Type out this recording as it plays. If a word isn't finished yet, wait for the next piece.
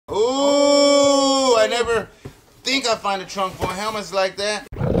ever think I'd find a trunk full of helmets like that.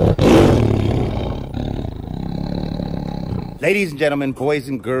 Ladies and gentlemen, boys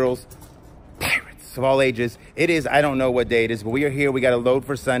and girls, pirates of all ages, it is, I don't know what day it is, but we are here. We got a load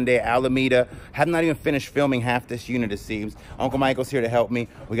for Sunday, Alameda. Have not even finished filming half this unit, it seems. Uncle Michael's here to help me.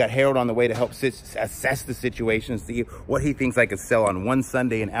 We got Harold on the way to help assess the situation, see what he thinks I could sell on one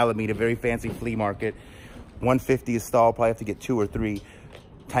Sunday in Alameda, very fancy flea market. 150 a stall, probably have to get 2 or 3.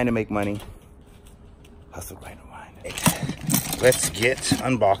 Time to make money. Hustle, grind, and wine. Let's get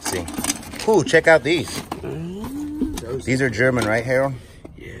unboxing. Ooh, check out these. These are German, right, Harold?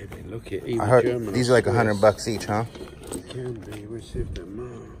 Yeah, they look at even I heard German. These are like $100 each, huh? It can be. Let's see if they're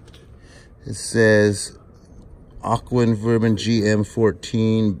marked. It says Aquan Verben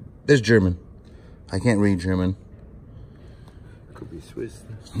GM14. There's German. I can't read German. Could be Swiss.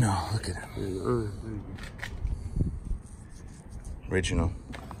 No, look at it. Original.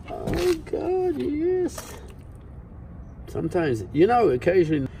 Oh God, yes. Sometimes, you know,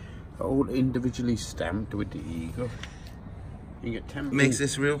 occasionally all individually stamped with the eagle. You get 10. Makes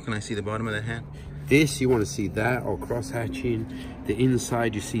this real? Can I see the bottom of the hat? This, you want to see that, or cross hatching. The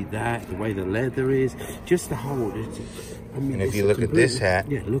inside, you see that, the way the leather is, just the whole. I mean, and if you look at this hat,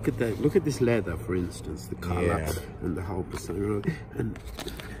 yeah, look at that. Look at this leather, for instance, the color and the whole persona. And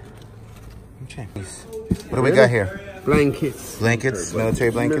okay, what do we got here? Blankets. Blankets, military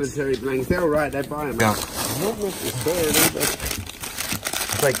blankets. Military blankets. They're all right. They buy them. Yeah. Not much is there,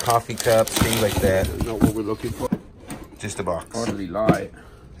 it's like coffee cups, things like that. Not what we're looking for. Just a box. Oddly light.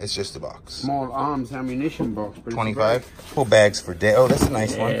 It's just a box. Small arms ammunition box. 25. Full bags for day. Oh, that's a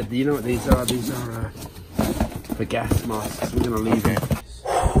nice one. Yeah, you know what these are? These are for gas masks. We're gonna leave it.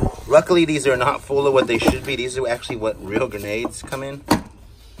 Luckily, these are not full of what they should be. These are actually what real grenades come in.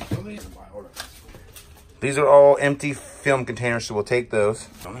 These are all empty film containers, so we'll take those.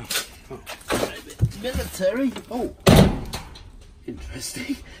 Military. Oh,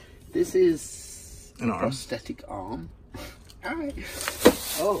 interesting. This is an prosthetic arm. All right.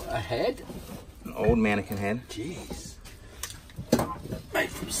 Oh, a head. An old mannequin head. Jeez. Made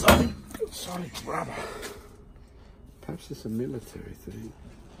from solid rubber. Perhaps it's a military thing.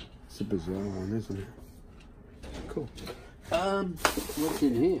 It's a bizarre one, isn't it? Cool. What's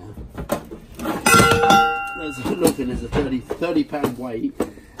in here? There's a 30 pound weight.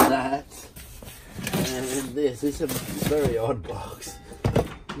 That and this. It's a very odd box.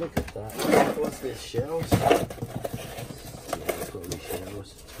 Look at that. What's this? Shells? Yeah, probably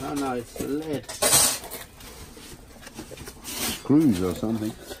shells. Oh no, it's the lead. Screws or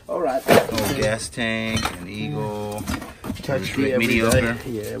something. Alright. Oh, gas tank, an eagle. Touch me mediocre.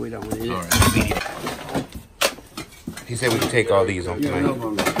 Yeah, we don't want it. Alright, mediocre. He said we could take all these on tonight.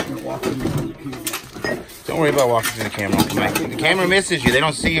 Don't worry about walking through the camera. The camera misses you. They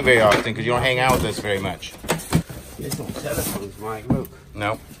don't see you very often because you don't hang out with us very much. There's no telephones, Mike. Look.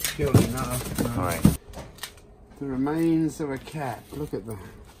 No. Surely not. All right. The remains of a cap. Look at that.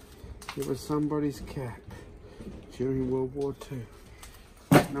 It was somebody's cap during World War II.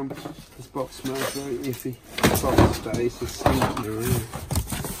 This box smells very iffy. The box stays is stinking around.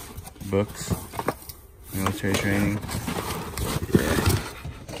 Books. Military training. Yeah.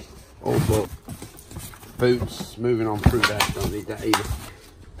 Old book. Boots. Moving on through that. Don't need that either.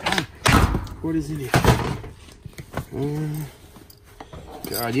 What is in here?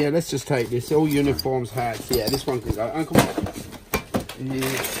 God, yeah, let's just take this. All uniforms, hats. Yeah, this one can go. Uncle. Yeah.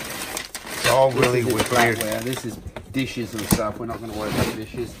 It's all really weird. This is dishes and stuff. We're not going to worry about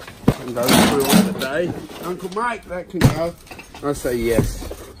dishes. Can go through all the day. Uncle Mike, that can go. I say yes.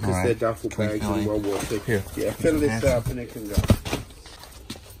 Because they're duffel bags in World War II. Here. Yeah, fill this up and it can go.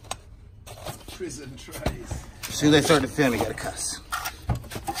 Prison trays. As soon as I start to film, you gotta cuss.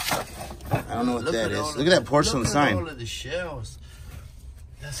 I don't know what that is. Look at that porcelain sign. Look at all of the shells.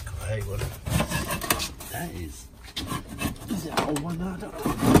 That's great. What? That is. Is it old one? I don't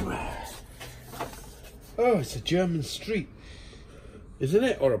know. Oh, it's a German street, isn't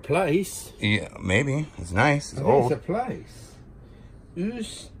it? Or a place? Yeah, maybe. It's nice. It's old. It's a place.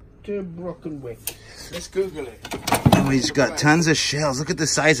 Oosterbrockenwick. Let's Google it. Oh, he's got tons of shells. Look at the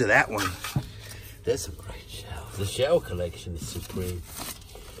size of that one. There's some great shells. The shell collection is supreme.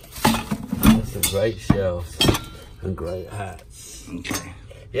 There's some great shells and great hats. Okay.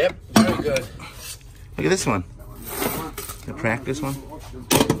 Yep, very good. Look at this one. The practice one.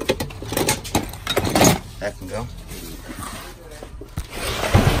 That can go.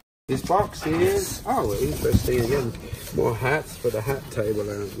 This box is, oh, interesting again. More hats for the hat table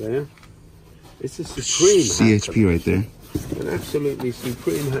out there. It's a supreme CHP right there. An absolutely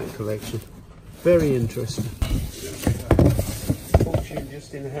supreme hat collection. Very interesting. occasion,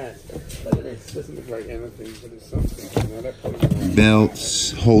 just in hat. Look at this. Doesn't look like anything, but it's something. You know, that probably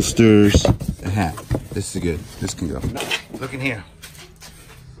Belts, holsters, a hat. This is good. This can go. no. Look in here.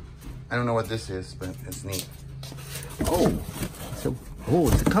 I don't know what this is, but it's neat. Oh, so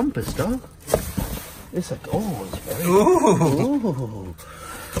it's a compass, dog. It's like it's very. Ooh.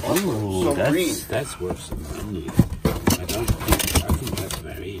 Oh, Submarine. that's worth some money. I think that's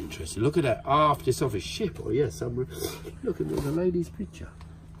very interesting. Look at that aft. It's off a ship, or somewhere. Look at the lady's picture.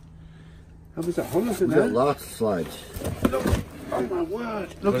 How was that? Hold on to We've got that. lots of slides. Look, oh my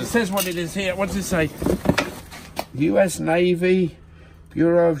word. Look, it says what it is here. What does it say? U.S. Navy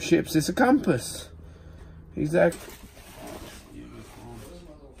Bureau of Ships. It's a compass. Exactly.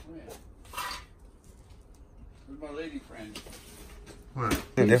 Who's my lady friend? What?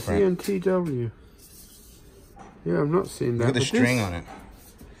 They're different. TW. Yeah, I'm not seeing that. Look at the string on it.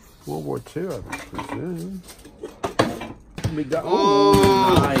 World War II, I presume. We got,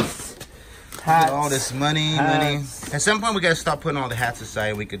 Oh, nice. Look at all this money. At some point, we gotta stop putting all the hats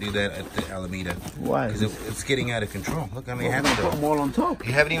aside. We could do that at the Alameda. Why? Because it's getting out of control. Look how many hats Put there them are. all on top.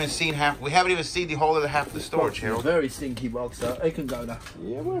 You haven't even seen half. We haven't even seen the whole of the half of the storage, Harold. Very stinky box though. It can go there.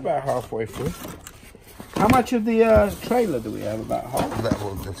 Yeah, we're about halfway through. How much of the trailer do we have? About half?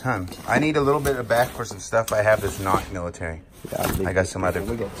 Well, a ton. I need a little bit of back for some stuff I have that's not military. Yeah, I got some other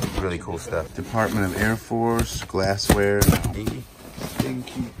really cool stuff. Department of Air Force, glassware.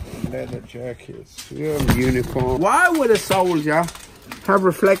 Stinky leather jackets. Yeah, uniform. Why would a soldier have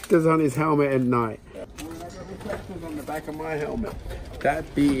reflectors on his helmet at night? Well, I got reflectors on the back of my helmet.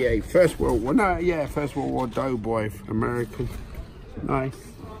 That'd be a First World War. No, yeah, First World War doughboy, American. Nice.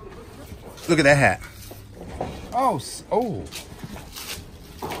 Look at that hat. Oh.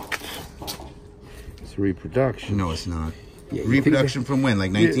 It's a reproduction. No, it's not. Yeah, Reproduction from when?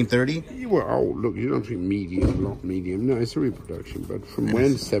 Like 1930? You were look, you don't think medium, not medium. No, it's a reproduction, but from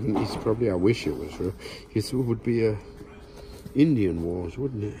when? 70s, probably. I wish it was. It would be a Indian Wars,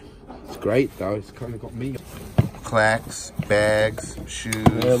 wouldn't it? It's great though. It's kind of got me. Clacks, bags, shoes.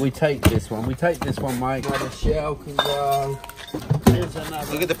 Yeah, we take this one. We take this one, Mike. Another shell can go. There's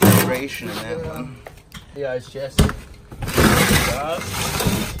another. Look at the preparation in that one. Yeah, it's just.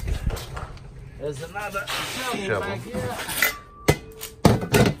 There's another shovel back here.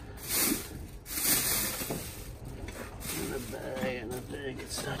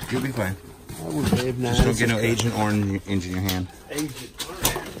 You'll be fine. I would live now. Just don't get no Agent Orange in your hand. Agent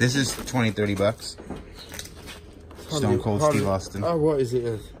Orange. This is 20, 30 bucks. Stone Cold Steve Austin. Oh, what is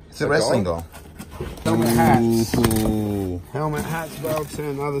it? It's a wrestling doll. Helmet hats. Ooh. Helmet hats, belts,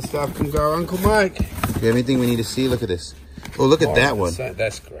 and other stuff can go. Uncle Mike. Do you have anything we need to see? Look at this. Oh, look at that one.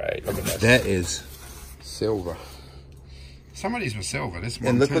 That's great. Look at that. That is Silver. Some of these were silver. This one.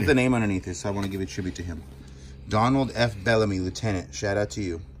 And look at the name underneath this. I want to give a tribute to him. Donald F. Bellamy, Lieutenant. Shout out to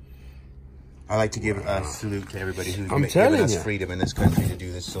you. I like to give a salute to everybody who's giving us freedom in this country to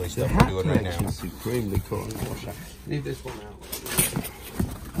do this silly stuff we're doing right now. Supremely cool. Leave this one out.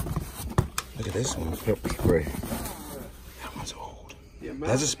 Look at this one. Spray. That one's old. Yeah,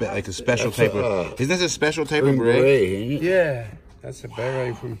 that's a special type of. Isn't this a special type of beret? Beret, yeah, that's a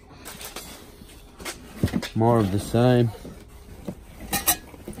beret from. More of the same.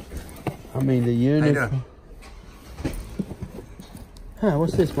 I mean the uniform. Huh,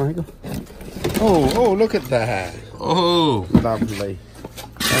 what's this, Michael? Oh, look at that. Oh, lovely.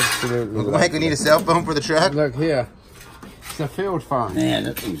 Absolutely lovely. Mike, we need a cell phone for the truck. Look here. It's a field phone. Man,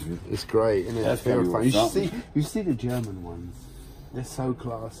 that thing's It's great, isn't it? That's a field phone. something. You see the German ones. They're so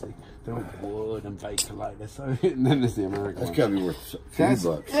classy. They're all wood and bakelite. They're so. And then there's the American That's ones. gotta be worth a few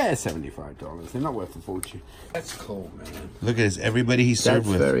bucks. Yeah, $75. They're not worth a fortune. That's cool, man. Look at this. Everybody he served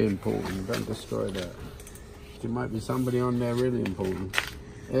That's with. very important. Don't destroy that. There might be somebody on there really important.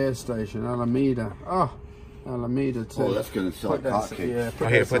 Air station, Alameda. Oh, Alameda too. Oh, that's gonna sell like hotcakes. Yeah, Oh,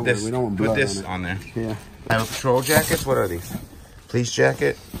 here, put this. We don't want Put blood this on it. on there. Yeah. Patrol jackets. What are these? Police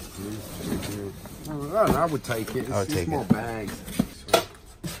jacket. Oh, I would take it. I would take more it. bags.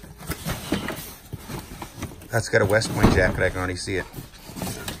 That's got a West Point jacket. I can already see it.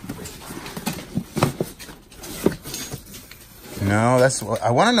 No, that's. I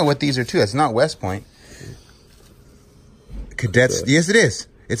want to know what these are too. That's not West Point. Cadets. Yes, it is.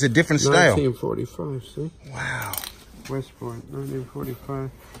 It's a different style. 1945. See. Wow. West Point, 1945.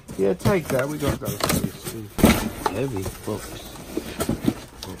 Yeah, take that. We got those. Heavy books.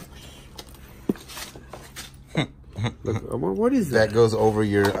 Look, what is that? That goes over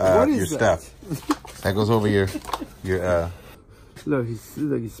your stuff. That goes over your Look,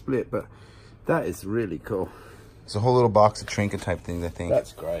 he's split, but that is really cool. It's a whole little box of trinket type thing, I think.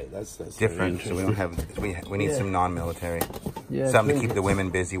 That's great. That's different. So we don't have, we need some non-military. Yeah, something to keep the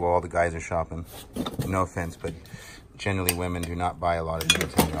women busy while all the guys are shopping. No offense, but generally women do not buy a lot of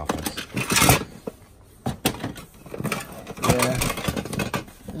military outfits. Yeah.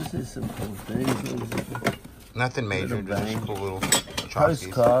 This is some cool things. Nothing major, just a cool little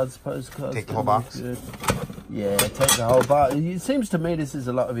postcards. Take the whole box? Good. Yeah, take the whole box. It seems to me this is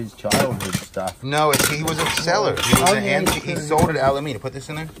a lot of his childhood stuff. No, he was a seller. He sold it at Alameda. Put this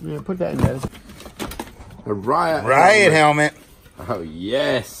in there? Yeah, put that in there. A riot helmet. Oh,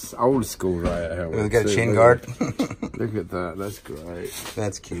 yes. Old school riot helmet. We got a chin guard. Look at that. That's great.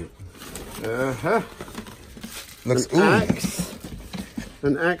 That's cute. Uh-huh. Looks, an axe.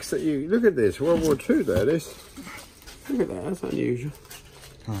 An axe that you... Look at this. World War II, that is. Look at that. That's unusual.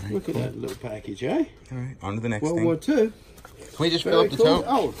 All right, look at that little package, eh? All right, on to the next World thing. War II. Can we just fill up the tote?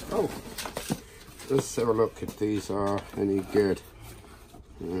 Oh. Let's have a look if these are any good.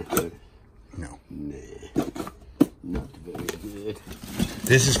 Okay. No. Nah. Not very good.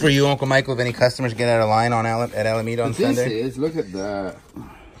 This is for you, Uncle Michael, if any customers get out of line on at Alameda on Sunday. This is, look at that.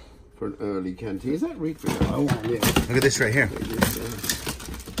 For an early canteen. Is that refill? Oh, yeah. Look at this right here.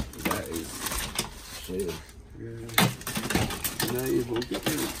 That is shit. Now you will get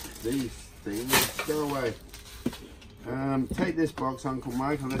these things. Go away. Take this box, Uncle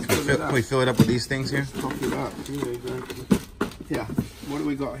Michael. Let's fill it up. Can we fill it up with these things here? Let's top it up. Here we go. Yeah. What do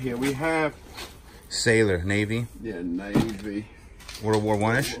we got here? We have Sailor, Navy. Yeah, Navy. World War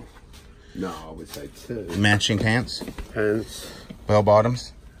I-ish? No, I would say 2. Matching pants. Pants. Bell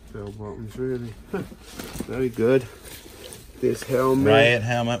bottoms. Bell bottoms, really. Very good. This helmet. Riot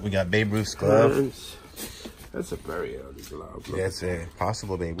helmet. We got Babe Ruth's glove. Pants. That's a very early glove. Yeah, it's a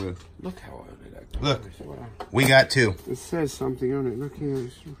possible Babe Ruth. Look how early that glove is. Look, we got 2. It says something on it. Look here,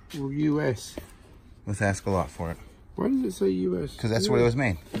 it's US. Let's ask a lot for it. Why does it say US? Because that's where it was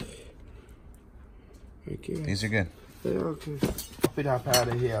made. Okay. These are good. Yeah, okay. Pop it up out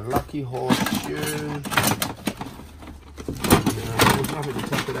of here. Lucky horseshoe. There's nothing to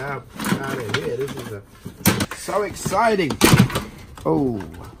top it out of here. This is so exciting. Oh,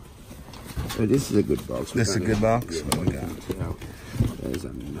 this is a good box. This is a good box? Yeah, what we got? There's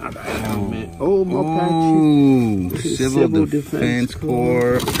another helmet. Oh, more patches. Civil Defense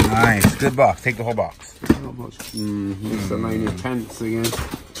Corps. Nice. Good box. Take the whole box. Miscellaneous pants again.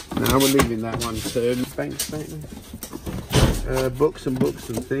 Now we're leaving that one too. Bank statement. Books and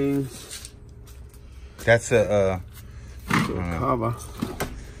things. That's a cover.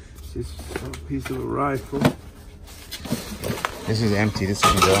 This is a piece of a rifle. This is empty. This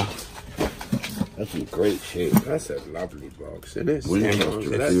can go. That's some great shape. That's a lovely box. It is.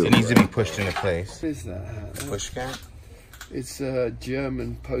 It needs to be pushed into place. What is that? Push cap? It's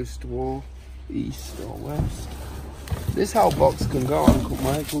German post-war, east or west. This whole box can go, Uncle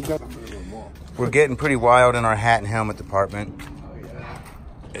Mike. We'll go. We're getting pretty wild in our hat and helmet department. Oh, yeah.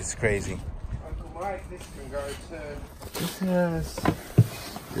 It's crazy. Uncle Mike, this can go too. Yes.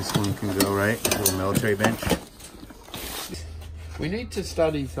 This one can go, right? A little military bench. We need to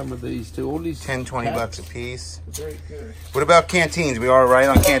study some of these too. All these 10, 20 bucks a piece. Very good. What about canteens? We all right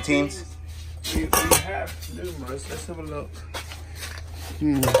on canteens? We have numerous. Let's have a look.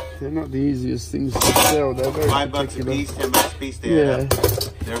 They're not the easiest things to sell. They're very $5 a piece, 10 bucks a piece. They're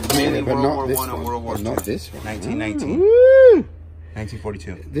mainly World War I and World War II. Not this one. 1919. Woo!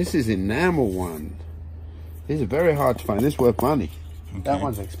 1942. This is enamel one. This is very hard to find. This is worth money. Okay. That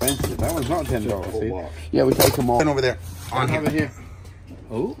one's expensive. That one's not $10. Yeah, we take them all. And over there. On over here.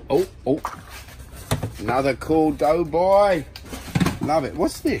 Oh. Another cool doughboy. Love it.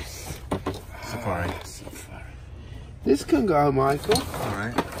 What's this? Safari. Safari. This can go, Michael. All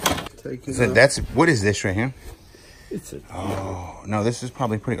right. Take it so that's, what is this right here? It's a... Oh, no, this is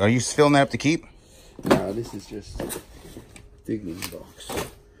probably pretty... Are you filling that up to keep? No, this is just a digging box.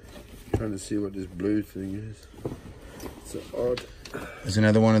 Trying to see what this blue thing is. It's an odd... There's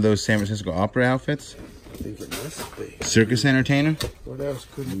another one of those San Francisco Opera outfits. I think it must be. Circus entertainer. What else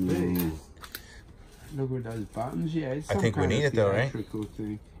could it be? Look at those buttons. Yeah, it's I think we need it though, right?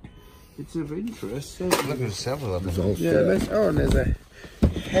 Thing. It's of interest. Look, there's several of them. Yeah, and there's a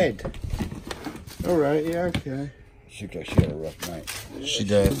head. All right, yeah, okay. She had a rough night. She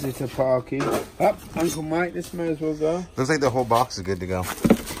does. Is it a parking? Up, Uncle Mike, this may as well go. Looks like the whole box is good to go,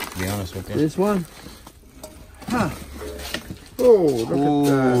 to be honest with you. This one? Huh. Oh, look at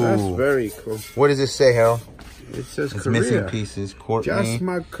that. That's very cool. What does this say, Harold? It says it's Korea. Missing pieces. Courtney. Just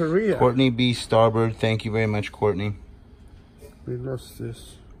my career. Courtney B. Starbird. Thank you very much, Courtney. We lost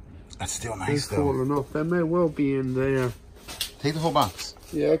this. That's still nice, It's though. fallen off. They may well be in there. Take the whole box.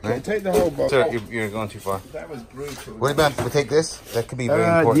 Yeah, okay. Right? Take the whole box. Sir, you're going too far. That was brutal. What about we take this? That could be very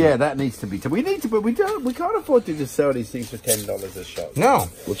important. Yeah, that needs to be. We need to, but we can't afford to just sell these things for $10 a shot. No.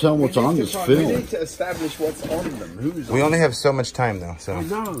 Well, tell them what's on this film. We need to establish what's on them. We only have so much time though, so. I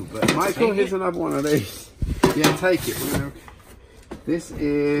know, but Michael, here's another one of these. Yeah, take it. This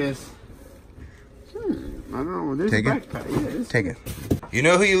is. I don't know. This Take it. Backpack. Yeah, Take it. You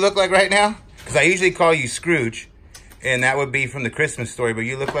know who you look like right now? Because I usually call you Scrooge, and that would be from the Christmas Story, but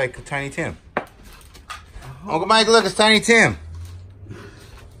you look like Tiny Tim. Uncle Mike, look, it's Tiny Tim.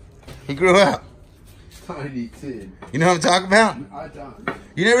 He grew up. Tiny Tim. You know what I'm talking about? I don't.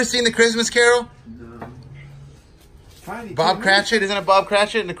 You never seen the Christmas Carol? No. Tiny Bob Tim. Cratchit, isn't it Bob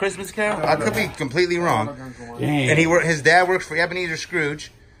Cratchit in the Christmas Carol? I could be completely wrong. Yeah. And his dad works for Ebenezer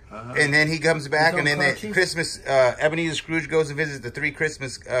Scrooge. And then he comes back, and then the Christmas, Ebenezer Scrooge goes and visits the 3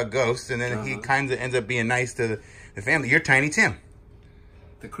 Christmas ghosts, and then he kind of ends up being nice to the family. You're Tiny Tim.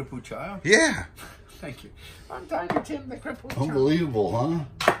 The crippled child? Yeah. Thank you. I'm Tiny Tim, the crippled child. Unbelievable,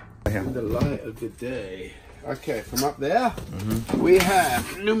 huh? In the light of the day. Okay, from up there, we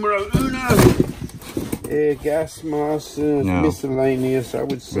have numero uno. Gas mask, miscellaneous, I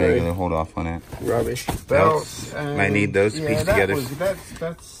would say. Regular, hold off on that. Rubbish. Belts. Might need those to piece together.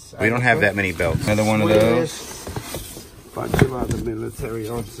 That's We don't have that many belts. Another one of those. Bunch of other military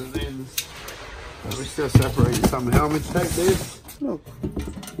odds and ends. We're still separating some helmets. Take this. Look.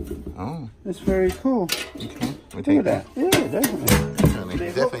 Oh. That's very cool. Okay. We Look take at that. Yeah, definitely.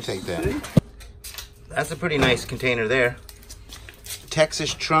 Definitely take that. That's a pretty nice container there.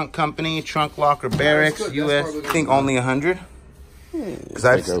 Texas Trunk Company, Trunk Locker Barracks, U.S. I think only 100.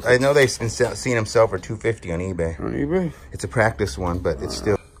 Because I know they've been seeing them sell for $250 on eBay. On eBay? It's a practice one, but it's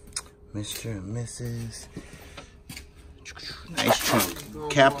still. Mr. and Mrs. Nice trunk.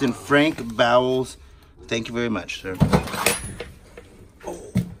 Captain Frank Bowles. Thank you very much, sir.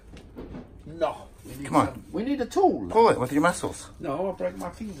 No. Come on. We need a tool. Pull it with your muscles. No, I'll break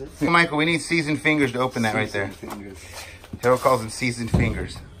my fingers. Michael, we need seasoned fingers to open that right there. Fingers. Harold calls them seasoned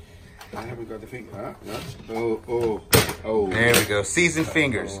fingers. I haven't got the finger. No. Oh. There we go. Seasoned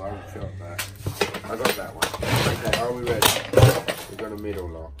fingers. Oh, I felt that. I got that one. Okay, are we ready? We've got a middle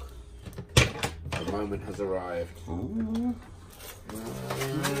lock. The moment has arrived. Ooh.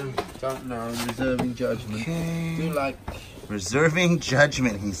 Don't know. Reserving judgment. Okay. Do like reserving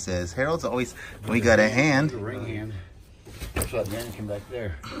judgment, he says. Harold's always. We got a hand. Ring hand. That's that mannequin back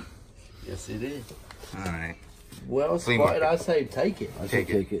there. Yes, it is. All right. Well Flea spotted. market. I say take it. I say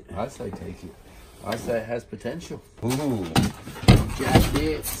take it. I say take it. I say it has potential. Ooh.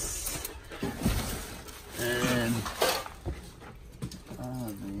 Jackets. And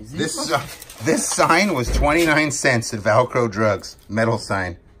this sign was 29 cents at Velcro Drugs. Metal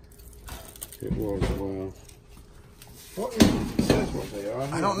sign. it was well. What is it? It says what they are.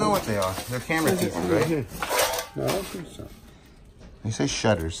 I don't know what they are. They're camera pieces, right? No, I don't think so. They say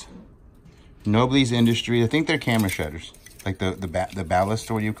shutters. Nobody's Industry. I think they're camera shutters. Like the ballast,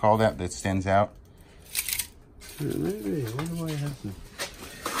 or what do you call that? That stands out. Yeah, maybe. What do I have to?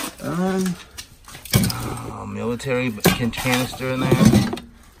 Military canister in there.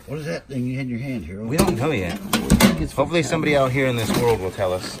 What is that thing you had in your hand, Harold? We don't know yet. Hopefully somebody out here in this world will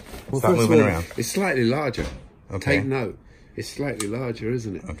tell us. Stop moving around. It's slightly larger. Okay. Take note. It's slightly larger,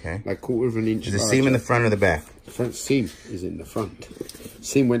 isn't it? Okay. Like 1/4 of an inch. Is the seam in the front or the back? The front seam is in the front.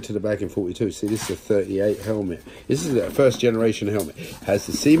 Seam went to the back in 42. See, this is a 38 helmet. This is a first generation helmet. Has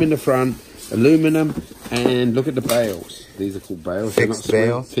the seam in the front, aluminum, and look at the bales. These are called bales. Fixed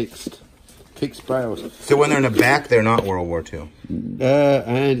bales? Fixed bales. So when they're in the back, they're not World War II.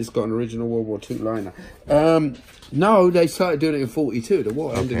 And it's got an original World War II liner. No, they started doing it in 42. The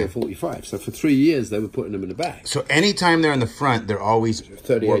war ended in 45. So for 3 years, they were putting them in the back. So anytime they're in the front, they're always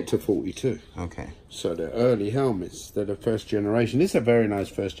 38 to 42. Okay. So the early helmets, they're the first generation. This is a very nice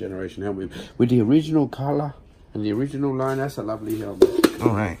first generation helmet with the original color and the original line. That's a lovely helmet.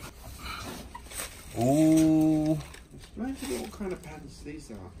 All right. Ooh. Explain to me what kind of pants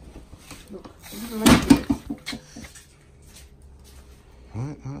these are. Look at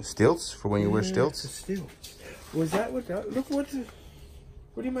What? Stilts for when you wear stilts? Stilts. Was that what that? Look what do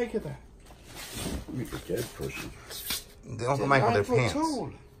you make of that? Make a dead person. They don't make their pants.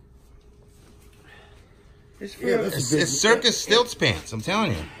 Tall. It's circus stilts pants, I'm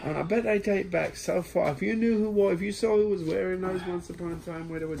telling you. And I bet they date back so far. If you knew if you saw who was wearing those once upon a time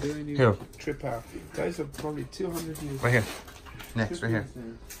where they were doing your trip out, those are probably 200 years. Right here. Next, right here.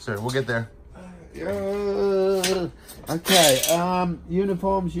 Sir, we'll get there. Okay,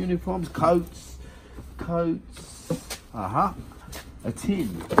 uniforms, coats. A tin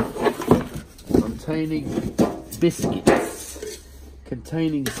containing biscuits.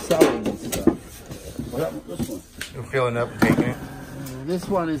 containing sewing stuff. What happened with this one? You're filling up and taking it. This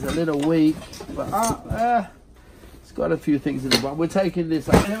one is a little weak, but it's got a few things in the bottom. We're taking this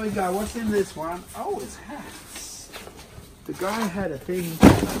up. Here we go. What's in this one? Oh, it's hats. The guy had a thing.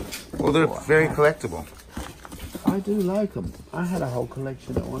 Well, they're very collectible. I do like them. I had a whole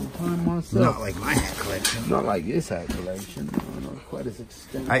collection at one time myself. Not like my hat collection. Not like this hat collection. No, not quite as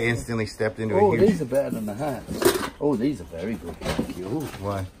extensive. I instantly stepped into a Oh, huge... these are better than the hats. Oh, these are very good. Thank you.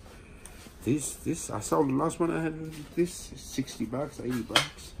 Why? This, I sold the last one I had. This is $60,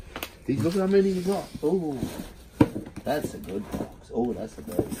 $80. These, look how many you got. Oh, that's a good box. Oh,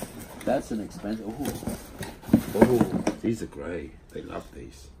 that's an expensive. Oh, these are great. They love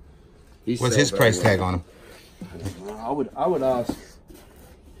these. What's his price tag on them? I would ask.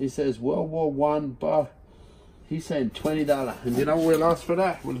 He says World War I, but he's saying $20. And you know what we'll ask for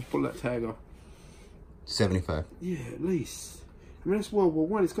that? We'll pull that tag off. 75. Yeah, at least. I mean, that's World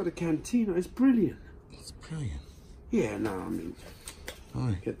War I. It's got a cantina. It's brilliant. It's brilliant. Yeah, no, I mean,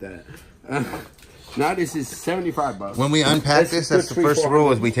 Right. get that. Now this is $75. When we unpack this, that's the first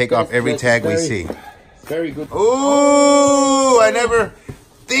rule: is we take off every tag we see. Very good. Ooh, I never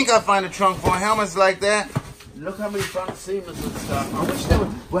think I'd find a trunk full of helmets like that. Look how many front seamers and stuff. I wish there were.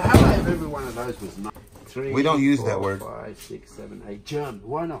 Well, how about if every one of those was 9? 3, We don't use 4, that word. 5, 6, 7, 8. German.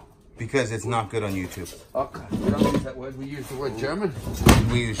 Why not? Because it's not good on YouTube. Okay. We don't use that word. We use the word German.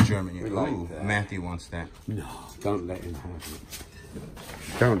 We use German. We like Ooh, that. Matthew wants that. No, don't let him have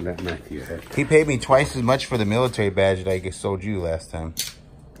it. Don't let Matthew have it. He paid me twice as much for the military badge that I sold you last time.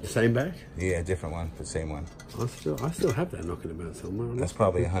 The same bag? Yeah, different one, but same one. I still have that knocking about somewhere. That's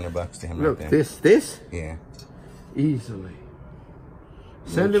probably $100 to him Look, right there. this? Yeah. Easily.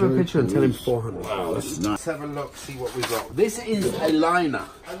 Send him a picture and tell him 400. Wow, that's nice. Let's have a look, see what we got. This is a liner.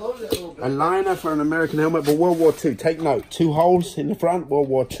 I love it a little bit. A liner for an American helmet, but World War II. Take note, 2 holes in the front, World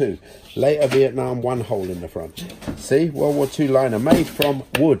War II. Later Vietnam, 1 hole in the front. See, World War II liner made from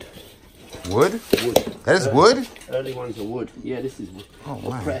wood. Wood? Wood. That is wood? Early ones are wood. Yeah, this is wood. Oh,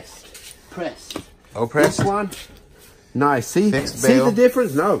 wow. Pressed. Oh, pressed? This one, nice. See bail. the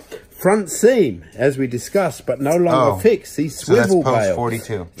difference? No. Front seam, as we discussed, but no longer fixed. See, So that's swivel post bail.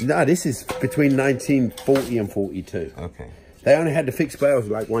 42. No, this is between 1940 and 42. Okay. They only had the fixed bails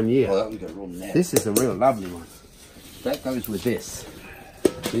like 1 year. Oh, that was got real net. This is a real lovely one. That goes with this.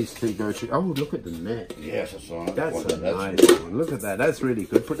 These two go to. Oh, look at the net. Yes, I saw it. That's Well, a nice one. Look at that. That's really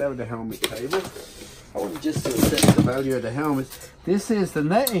good. Put that with the helmet table. I want just to assess the value of the helmets. This is the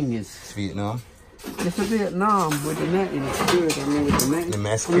netting is. It's Vietnam. It's a Vietnam with the netting. It's good. I mean, with the netting. The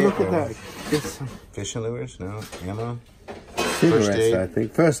mess Oh, look kit, at that. This Fishing lures? No. Ammo? cigarettes, aid. I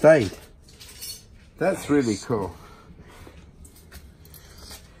think. First aid. That's really cool.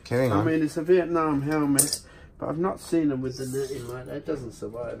 Carrying I on. mean, it's a Vietnam helmet, but I've not seen them with the netting like that. It doesn't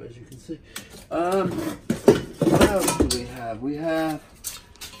survive, as you can see. What else do we have? We have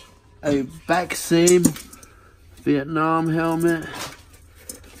a back seam Vietnam helmet.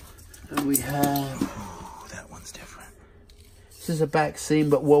 And we have... Ooh, that one's different. This is a back seam,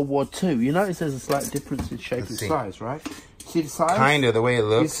 but World War II. You notice there's a slight difference in shape Let's and see. size, right? See the size? Kind of the way it You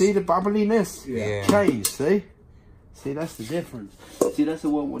looks. see the bubbliness? Yeah. Change, see? See, that's the difference. See, that's a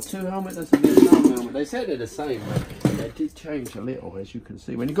World War II helmet, that's a Vietnam helmet. They said they're the same, but they did change a little, as you can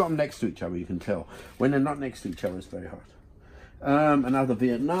see. When you got them next to each other, you can tell. When they're not next to each other, it's very hard. Another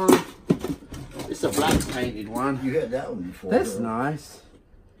Vietnam. It's a black painted one. You had that one before. That's though. nice.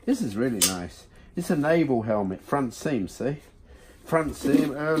 This is really nice. It's a naval helmet, front seam, see? Front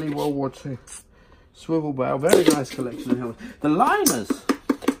seam, early World War II. Swivel bail, very nice collection of helmets. The liners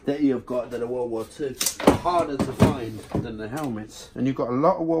that you've got that are World War II are harder to find than the helmets. And you've got a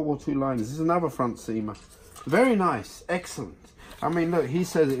lot of World War II liners. This is another front seamer. Very nice, excellent. I mean, look, he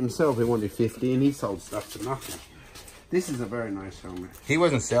says it himself, he wanted 50 and he sold stuff to nothing. This is a very nice helmet. He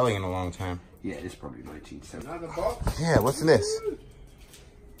wasn't selling in a long time. Yeah, it's probably 1970. Another box. Yeah, what's this?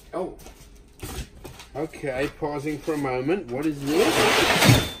 Oh. Okay, pausing for a moment. What is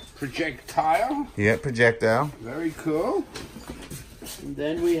this? Projectile. Yeah, projectile. Very cool. And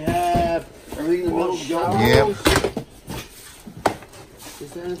then we have everything in the middle. Yep.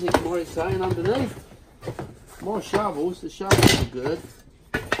 Is there anything more exciting underneath? More shovels. The shovels are good.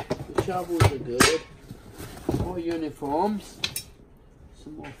 The shovels are good. More uniforms.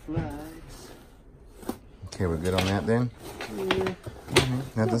 Some more flags. Okay, we're good on that then? Yeah.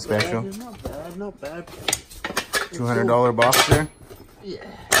 Nothing special. Not bad, not bad. $200 box there. Yeah,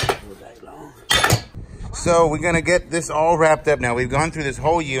 all day long. So we're gonna get this all wrapped up now. We've gone through this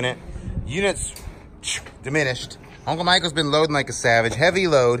whole unit. Units diminished. Uncle Michael's been loading like a savage. Heavy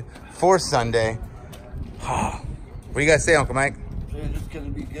load for Sunday. What do you guys say, Uncle Mike? Yeah, Dude, this is gonna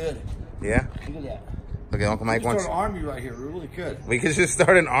be good. Yeah? Look at that. Look at Uncle Mike wants. Start an army right here. We really could. We could just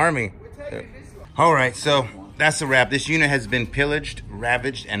start an army. All right, so that's a wrap. This unit has been pillaged,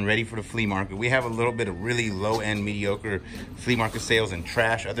 ravaged, and ready for the flea market. We have a little bit of really low-end, mediocre flea market sales and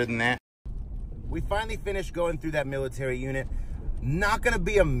trash. Other than that, we finally finished going through that military unit. Not gonna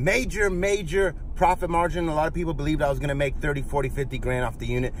be a major profit margin. A lot of people believed I was gonna make 30, 40, 50 grand off the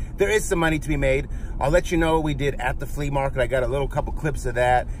unit. There is some money to be made. I'll let you know what we did at the flea market. I got a little couple clips of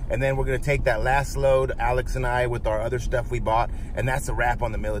that. And then we're gonna take that last load, Alex and I, with our other stuff we bought. And that's a wrap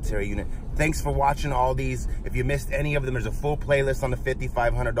on the military unit. Thanks for watching all these. If you missed any of them, there's a full playlist on the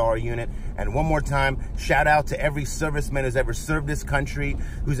 $5,500 unit. And one more time, shout out to every serviceman who's ever served this country,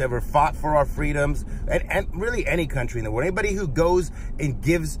 who's ever fought for our freedoms, and really any country in the world. Anybody who goes and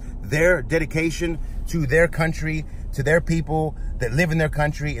gives their dedication to their country, to their people that live in their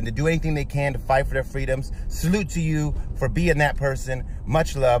country, and to do anything they can to fight for their freedoms. Salute to you for being that person.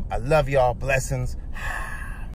 Much love. I love y'all. Blessings.